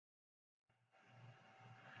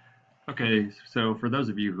Okay, so for those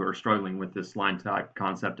of you who are struggling with this line type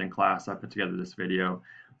concept in class, I put together this video.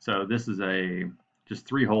 So this is just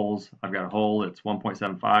 3 holes. I've got a hole that's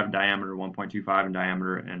 1.75 in diameter, 1.25 in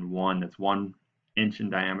diameter, and one that's 1 inch in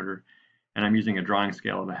diameter. And I'm using a drawing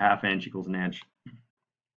scale of a 1/2 inch equals an inch.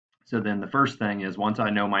 So then the first thing is, once I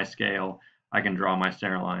know my scale, I can draw my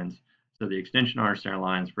center lines. So the extension on our center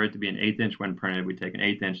lines, for it to be an 1/8 inch when printed, we take an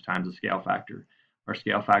 1/8 inch times the scale factor. Our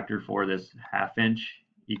scale factor for this 1/2 inch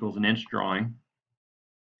equals an inch drawing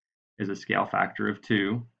is a scale factor of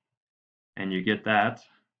 2, and you get that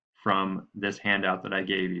from this handout that I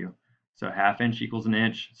gave you. So 1/2 inch equals an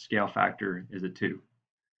inch, scale factor is a 2.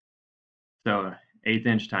 So 1/8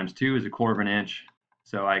 inch times 2 is 1/4 of an inch,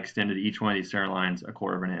 so I extended each one of these center lines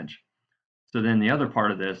 1/4 of an inch. So then the other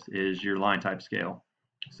part of this is your line type scale.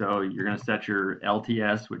 So you're going to set your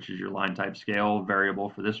LTS, which is your line type scale variable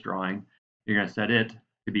for this drawing. You're going to set it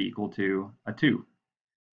to be equal to a 2.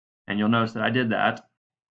 And you'll notice that I did that.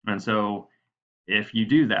 And so if you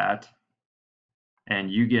do that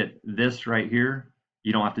and you get this right here,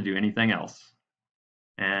 you don't have to do anything else.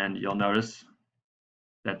 And you'll notice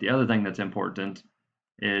that the other thing that's important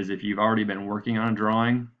is, if you've already been working on a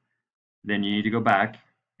drawing, then you need to go back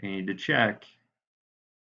and you need to check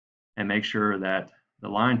and make sure that the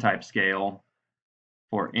line type scale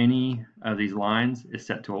for any of these lines is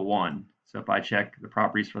set to a 1. So if I check the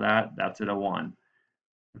properties for that, that's at a 1.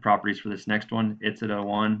 The properties for this next one, it's at a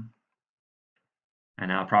 1. And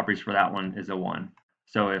now properties for that one is a 1.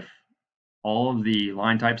 So if all of the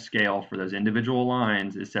line type scale for those individual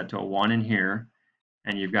lines is set to a 1 in here,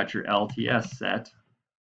 and you've got your LTS set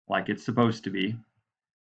like it's supposed to be,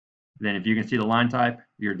 then if you can see the line type,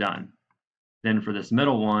 you're done. Then for this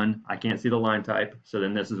middle one, I can't see the line type, so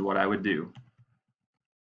then this is what I would do.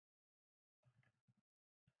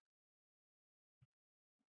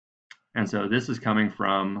 And so this is coming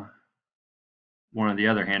from one of the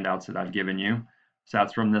other handouts that I've given you. So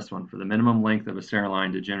that's from this one. For the minimum length of a center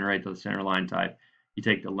line to generate the center line type, you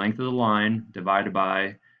take the length of the line divided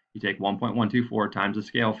by, you take 1.124 times the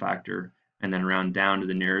scale factor, and then round down to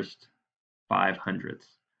the nearest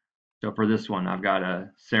 5/100ths. So for this one, I've got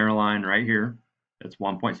a center line right here that's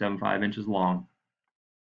 1.75 inches long.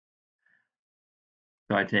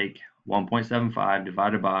 So I take 1.75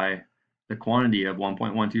 divided by the quantity of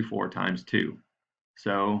 1.124 times 2.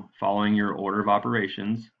 So following your order of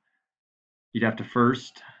operations, you'd have to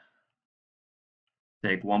first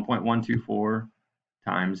take 1.124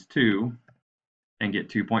 times 2 and get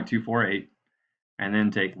 2.248, and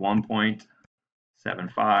then take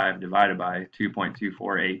 1.75 divided by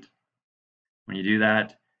 2.248. When you do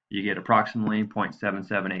that, you get approximately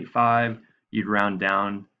 0.7785. You'd round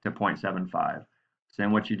down to 0.75. So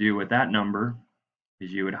then what you do with that number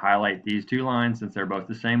is you would highlight these two lines, since they're both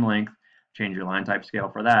the same length, change your line type scale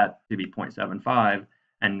for that to be 0.75,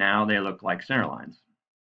 and now they look like center lines.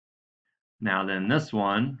 Now then this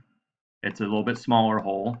one, it's a little bit smaller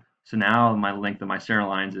hole, so now my length of my center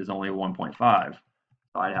lines is only 1.5.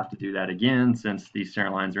 So I'd have to do that again, since these center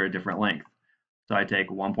lines are a different length. So I take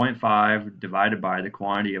 1.5 divided by the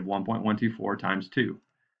quantity of 1.124 times 2.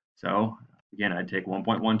 So again, I'd take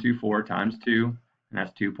 1.124 times 2, and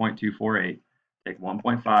that's 2.248. Take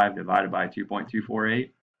 1.5 divided by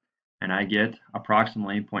 2.248, and I get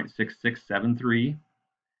approximately 0.6673.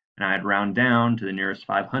 And I'd round down to the nearest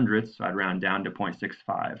 5/100ths, so I'd round down to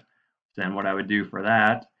 0.65. So then what I would do for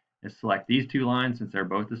that is select these two lines, since they're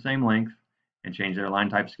both the same length, and change their line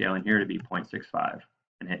type scale in here to be 0.65,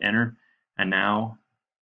 and hit enter. And now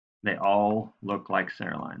they all look like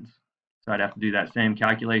center lines. So I'd have to do that same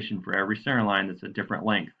calculation for every center line that's a different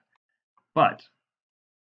length. But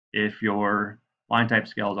if your line type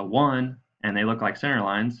scale is a 1 and they look like center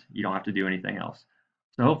lines, you don't have to do anything else.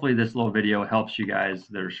 So hopefully this little video helps you guys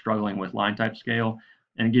that are struggling with line type scale,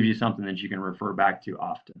 and it gives you something that you can refer back to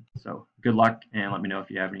often. So good luck, and let me know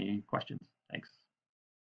if you have any questions.